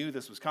 So we knew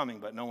this was coming,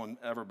 but no one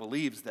ever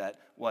believes that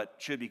what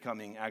should be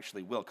coming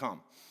actually will come.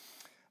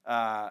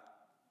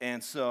 And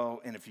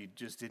if you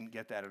just didn't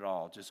get that at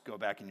all, just go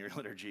back in your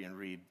liturgy and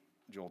read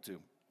Joel 2.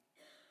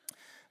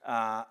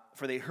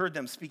 For they heard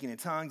them speaking in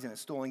tongues and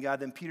extolling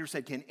God. Then Peter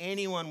said, can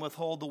anyone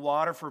withhold the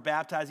water for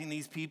baptizing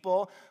these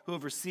people who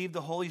have received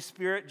the Holy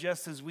Spirit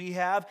just as we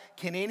have?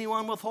 Can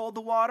anyone withhold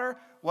the water?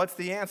 What's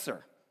the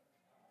answer?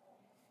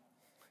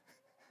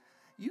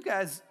 You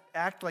guys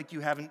act like you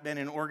haven't been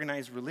in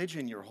organized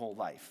religion your whole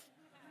life.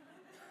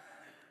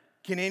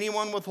 Can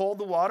anyone withhold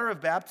the water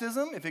of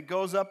baptism if it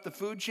goes up the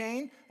food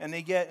chain and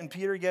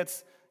Peter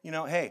gets,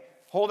 hey,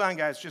 hold on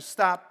guys, just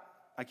stop.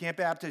 I can't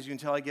baptize you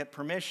until I get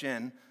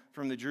permission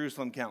from the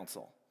Jerusalem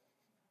Council.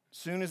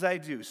 Soon as I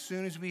do,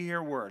 soon as we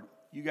hear word,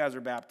 you guys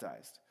are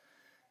baptized.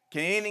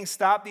 Can anything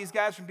stop these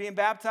guys from being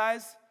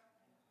baptized?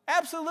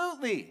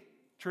 Absolutely.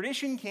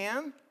 Tradition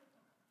can.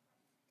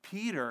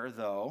 Peter,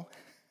 though,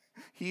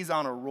 he's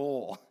on a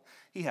roll.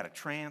 He had a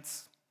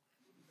trance.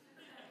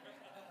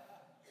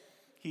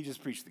 He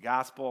just preached the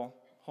gospel.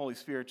 Holy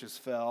Spirit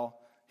just fell.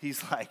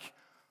 He's like,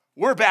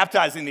 we're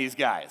baptizing these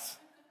guys.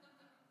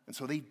 And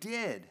so they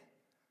did.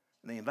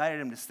 And they invited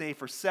him to stay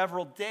for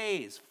several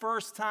days.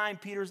 First time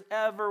Peter's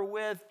ever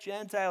with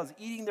Gentiles,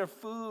 eating their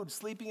food,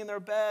 sleeping in their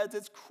beds.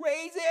 It's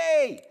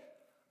crazy.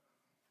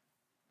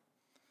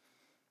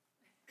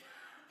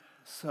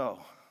 So,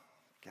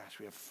 gosh,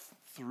 we have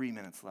 3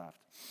 minutes left.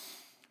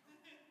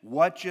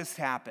 What just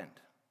happened?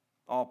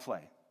 All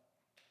play.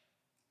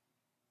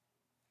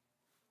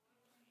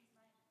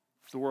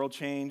 The world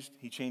changed.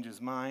 He changed his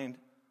mind.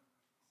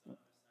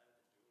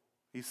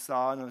 He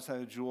saw another side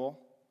of the jewel.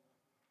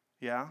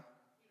 Yeah?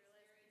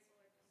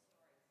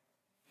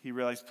 He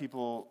realized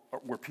people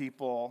were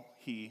people.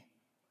 He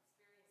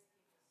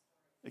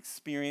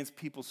experienced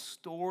people's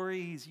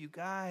stories, you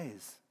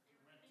guys.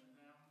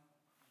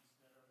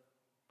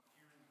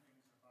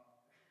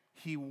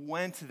 He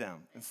went to them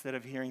instead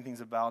of hearing things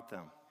about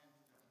them.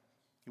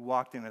 He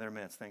walked into their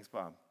midst. Thanks,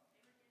 Bob.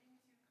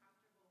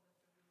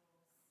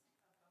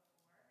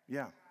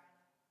 Yeah.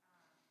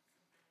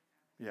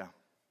 Yeah.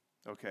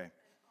 Okay.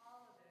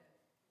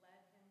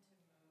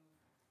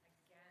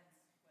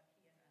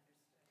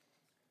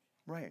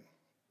 Right.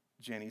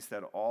 Jenny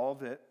said all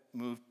of it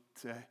moved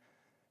to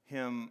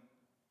him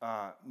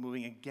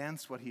moving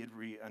against what he had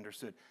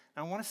understood.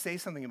 Now, I want to say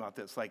something about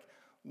this. Like,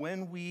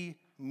 when we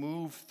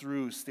move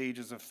through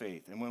stages of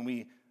faith and when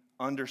we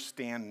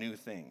understand new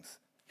things,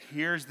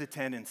 here's the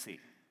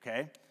tendency,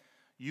 okay?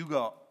 You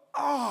go,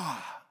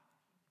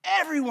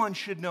 everyone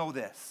should know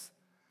this.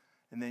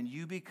 And then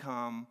you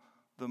become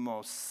the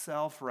most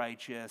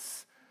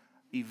self-righteous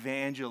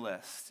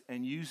evangelist,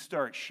 and you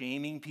start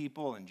shaming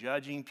people and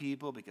judging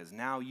people because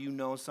now you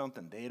know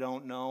something they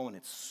don't know, and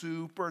it's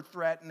super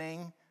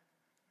threatening,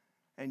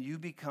 and you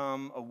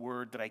become a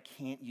word that I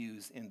can't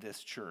use in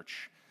this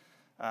church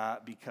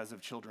because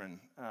of children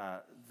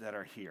that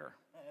are here.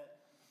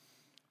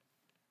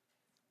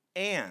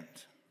 And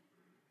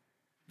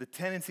the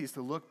tendency is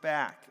to look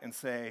back and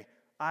say,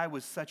 I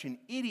was such an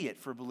idiot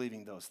for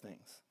believing those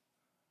things.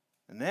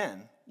 And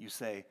then you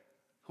say,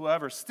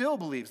 whoever still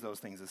believes those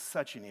things is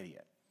such an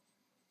idiot.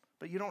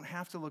 But you don't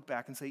have to look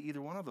back and say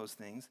either one of those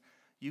things.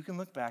 You can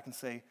look back and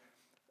say,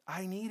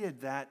 I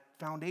needed that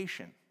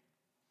foundation.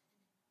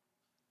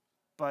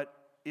 But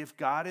if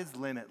God is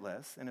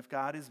limitless and if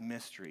God is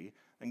mystery,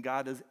 then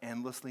God is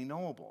endlessly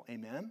knowable.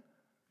 Amen?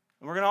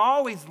 And we're going to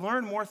always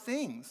learn more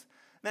things.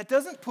 That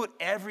doesn't put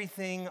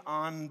everything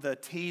on the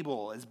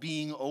table as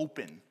being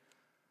open.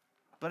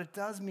 But it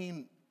does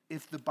mean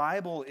if the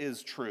Bible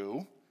is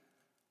true,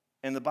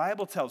 and the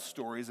Bible tells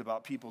stories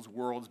about people's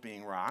worlds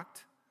being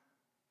rocked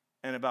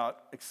and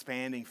about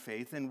expanding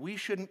faith, and we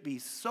shouldn't be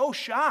so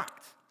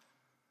shocked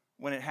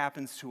when it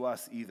happens to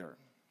us either.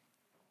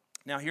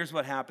 Now, here's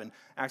what happened.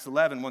 Acts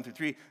 11,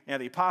 1-3. Now,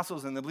 the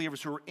apostles and the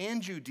believers who were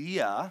in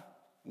Judea,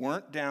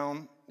 weren't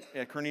down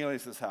at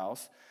Cornelius'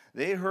 house.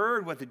 They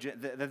heard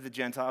that the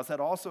Gentiles had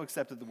also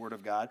accepted the word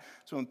of God.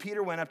 So when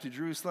Peter went up to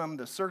Jerusalem,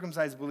 the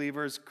circumcised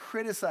believers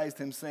criticized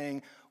him,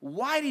 saying,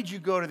 "Why did you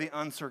go to the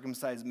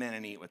uncircumcised men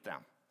and eat with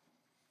them?"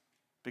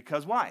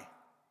 Because why?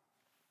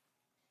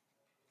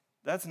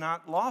 That's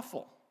not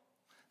lawful.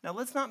 Now,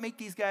 let's not make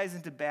these guys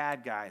into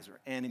bad guys or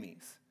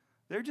enemies.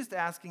 They're just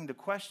asking the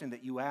question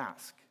that you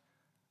ask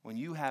when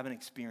you haven't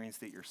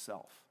experienced it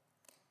yourself,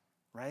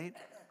 right?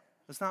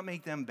 Let's not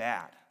make them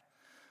bad.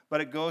 But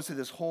it goes to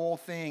this whole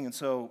thing, and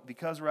so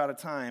because we're out of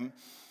time,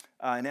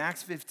 in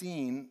Acts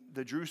 15,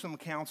 the Jerusalem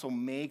Council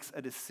makes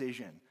a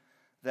decision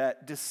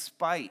that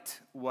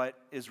despite what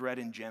is read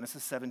in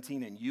Genesis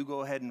 17, and you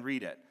go ahead and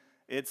read it,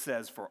 it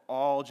says, "For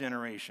all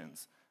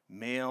generations,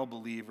 male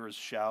believers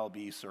shall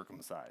be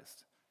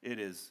circumcised."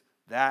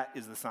 That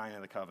is the sign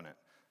of the covenant,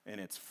 and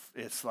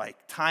it's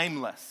like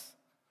timeless.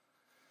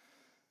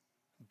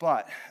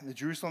 But the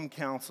Jerusalem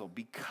Council,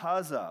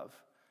 because of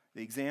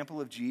the example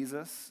of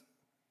Jesus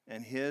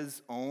and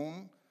his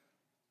own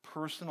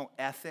personal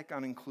ethic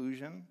on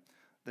inclusion,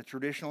 the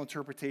traditional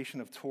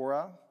interpretation of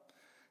Torah,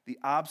 the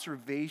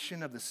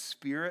observation of the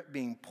Spirit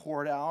being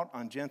poured out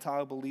on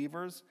Gentile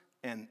believers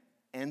and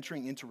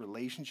entering into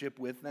relationship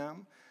with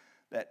them,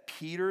 that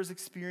Peter's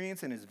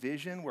experience and his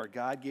vision where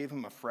God gave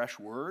him a fresh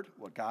word,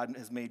 what God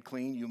has made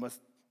clean, you must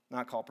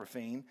not call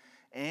profane,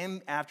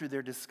 and after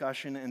their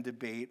discussion and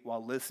debate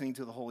while listening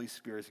to the Holy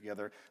Spirit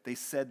together, they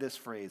said this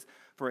phrase,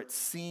 "For it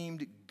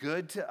seemed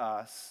good to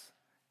us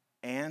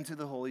and to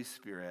the Holy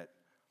Spirit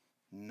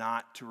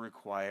not to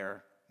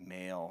require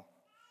male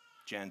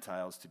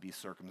Gentiles to be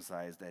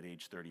circumcised at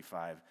age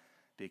 35,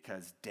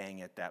 because dang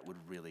it, that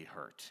would really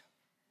hurt."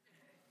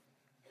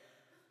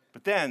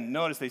 But then,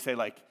 notice they say,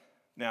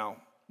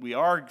 now, we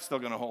are still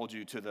going to hold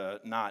you to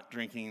the not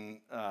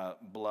drinking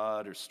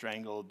blood or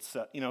strangled,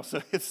 so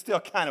it's still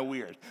kind of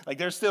weird.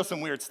 There's still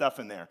some weird stuff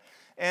in there.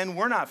 And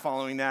we're not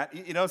following that.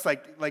 It's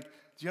like, do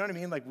you know what I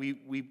mean?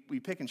 We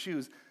pick and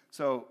choose.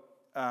 So,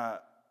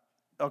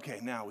 okay,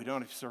 now, we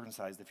don't have to be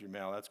circumcised if you're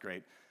male. That's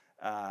great.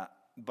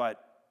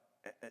 But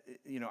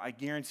I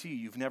guarantee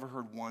you've never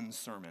heard one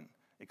sermon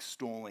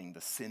extolling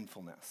the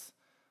sinfulness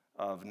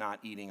of not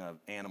eating an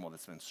animal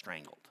that's been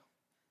strangled.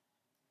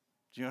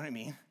 Do you know what I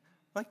mean?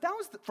 That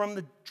was from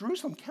the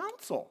Jerusalem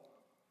Council.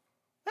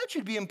 That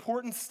should be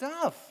important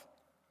stuff.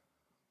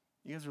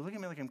 You guys are looking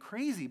at me like I'm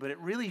crazy, but it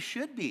really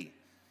should be.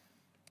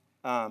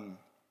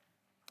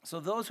 So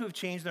those who have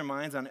changed their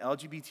minds on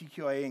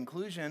LGBTQIA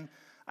inclusion,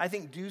 I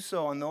think do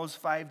so on those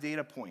 5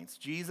 data points: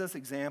 Jesus'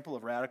 example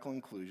of radical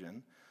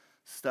inclusion,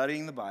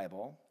 studying the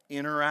Bible,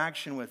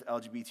 interaction with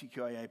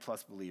LGBTQIA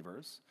plus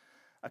believers,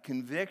 a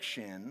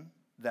conviction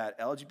that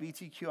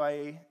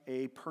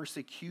LGBTQIA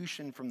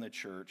persecution from the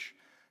church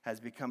has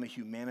become a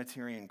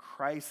humanitarian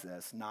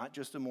crisis, not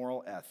just a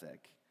moral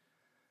ethic,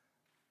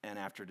 and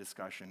after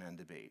discussion and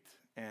debate.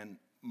 And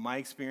my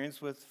experience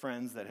with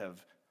friends that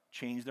have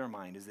changed their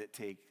mind is it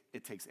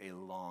takes a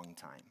long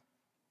time.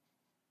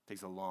 It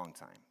takes a long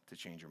time to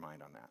change your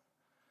mind on that.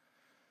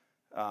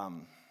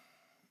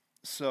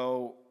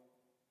 So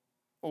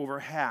over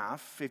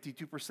half,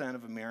 52%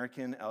 of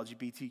American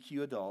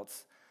LGBTQ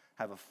adults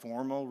have a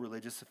formal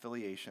religious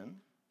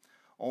affiliation.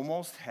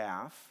 Almost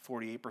half,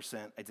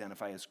 48%,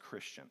 identify as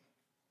Christian.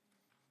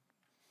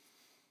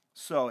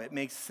 So it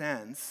makes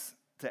sense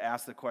to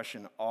ask the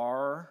question,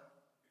 are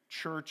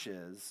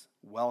churches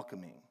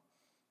welcoming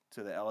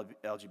to the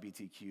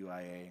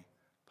LGBTQIA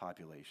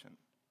population?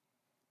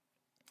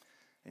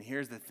 And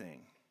here's the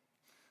thing.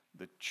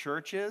 The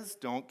churches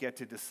don't get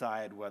to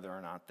decide whether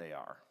or not they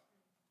are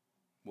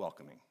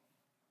welcoming.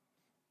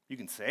 You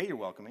can say you're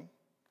welcoming.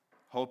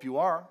 Hope you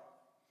are.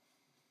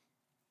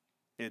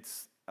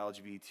 It's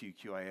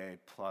LGBTQIA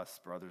plus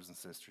brothers and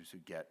sisters who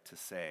get to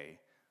say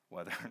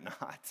whether or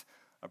not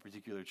a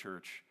particular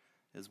church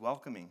is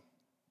welcoming.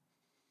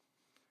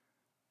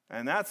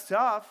 And that's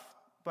tough,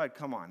 but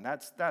come on,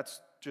 that's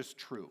just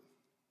true.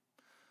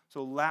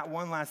 So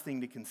one last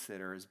thing to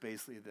consider is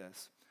basically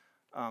this.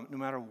 No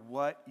matter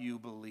what you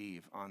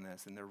believe on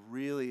this, and there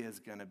really is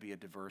going to be a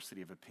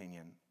diversity of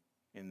opinion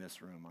in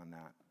this room on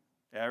that.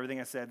 Everything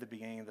I said at the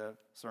beginning of the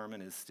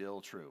sermon is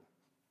still true.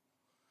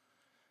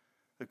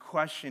 The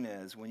question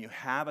is, when you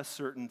have a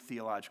certain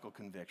theological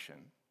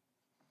conviction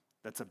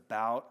that's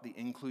about the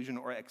inclusion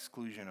or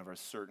exclusion of a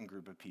certain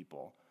group of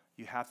people,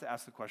 you have to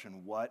ask the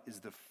question, what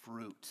is the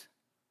fruit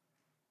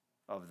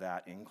of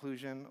that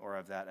inclusion or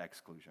of that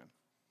exclusion?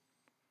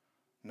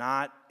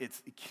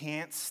 It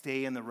can't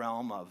stay in the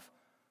realm of,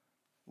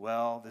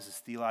 well, this is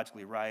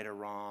theologically right or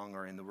wrong,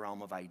 or in the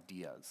realm of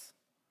ideas.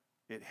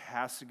 It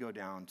has to go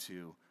down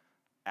to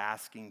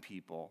asking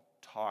people,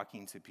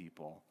 talking to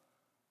people,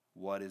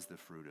 what is the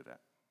fruit of it?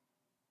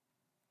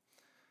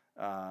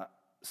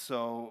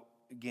 So,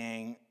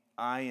 gang,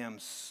 I am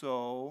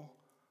so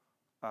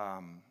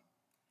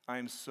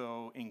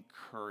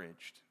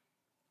encouraged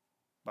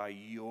by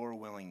your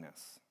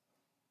willingness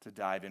to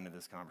dive into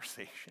this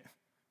conversation.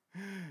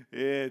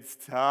 It's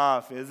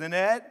tough, isn't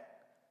it?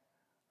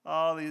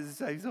 all these,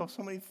 so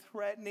many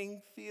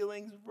threatening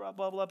feelings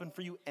bubble up. And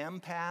for you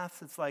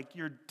empaths, it's like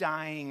you're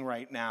dying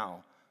right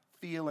now,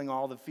 feeling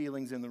all the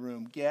feelings in the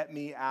room. Get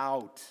me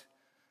out.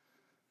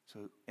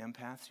 So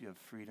empaths, you have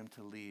freedom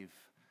to leave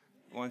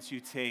once you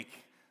take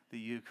the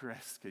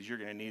Eucharist, because you're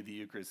going to need the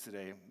Eucharist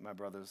today, my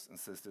brothers and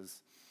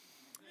sisters.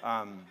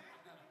 But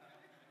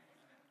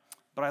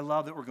I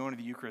love that we're going to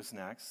the Eucharist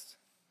next,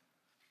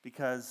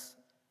 because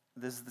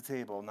this is the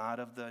table, not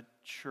of the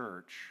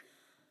church,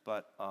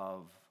 but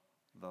of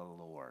the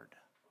Lord.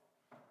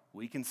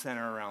 We can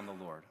center around the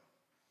Lord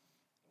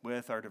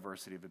with our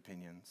diversity of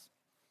opinions,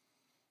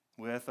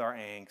 with our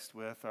angst,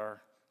 with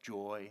our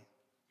joy.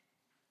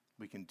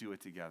 We can do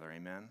it together,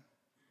 amen?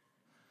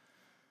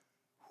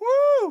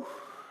 Woo!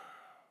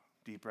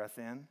 Deep breath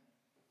in,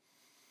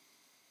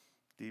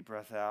 deep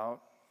breath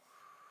out.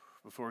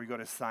 Before we go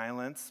to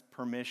silence,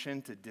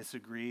 permission to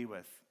disagree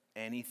with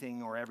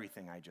anything or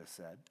everything I just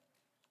said,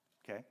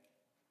 okay?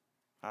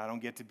 I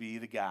don't get to be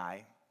the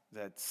guy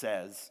that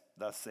says,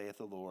 thus saith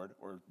the Lord,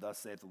 or thus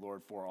saith the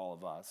Lord for all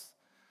of us.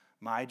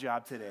 My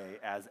job today,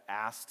 as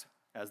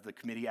the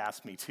committee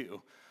asked me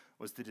to,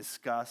 was to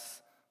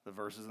discuss the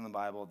verses in the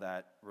Bible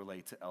that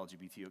relate to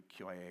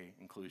LGBTQIA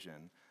inclusion.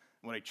 And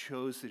what I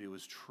chose to do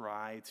was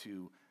try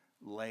to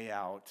lay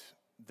out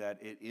that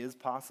it is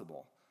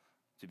possible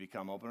to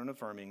become open and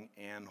affirming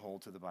and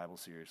hold to the Bible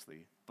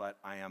seriously. But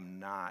I am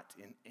not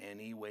in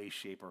any way,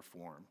 shape, or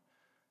form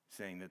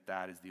saying that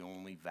that is the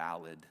only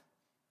valid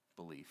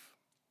belief.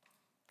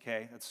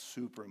 Okay? That's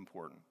super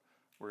important.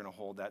 We're going to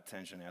hold that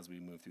tension as we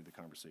move through the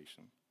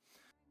conversation.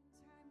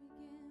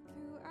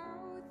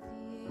 Throughout the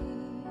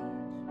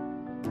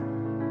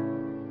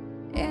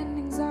age,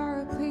 endings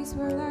are a place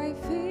where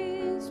life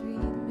is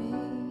remade.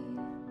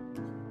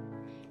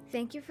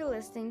 Thank you for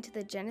listening to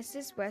the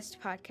Genesis West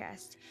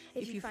podcast.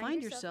 If you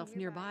find yourself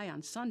nearby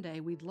on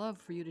Sunday, we'd love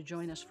for you to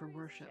join us for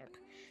worship.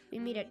 We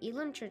meet at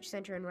Elam Church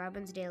Center in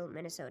Robbinsdale,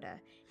 Minnesota.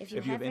 If you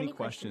have any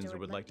questions or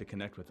would like to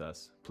connect with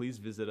us, please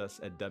visit us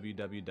at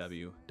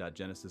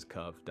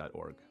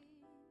www.genesiscov.org.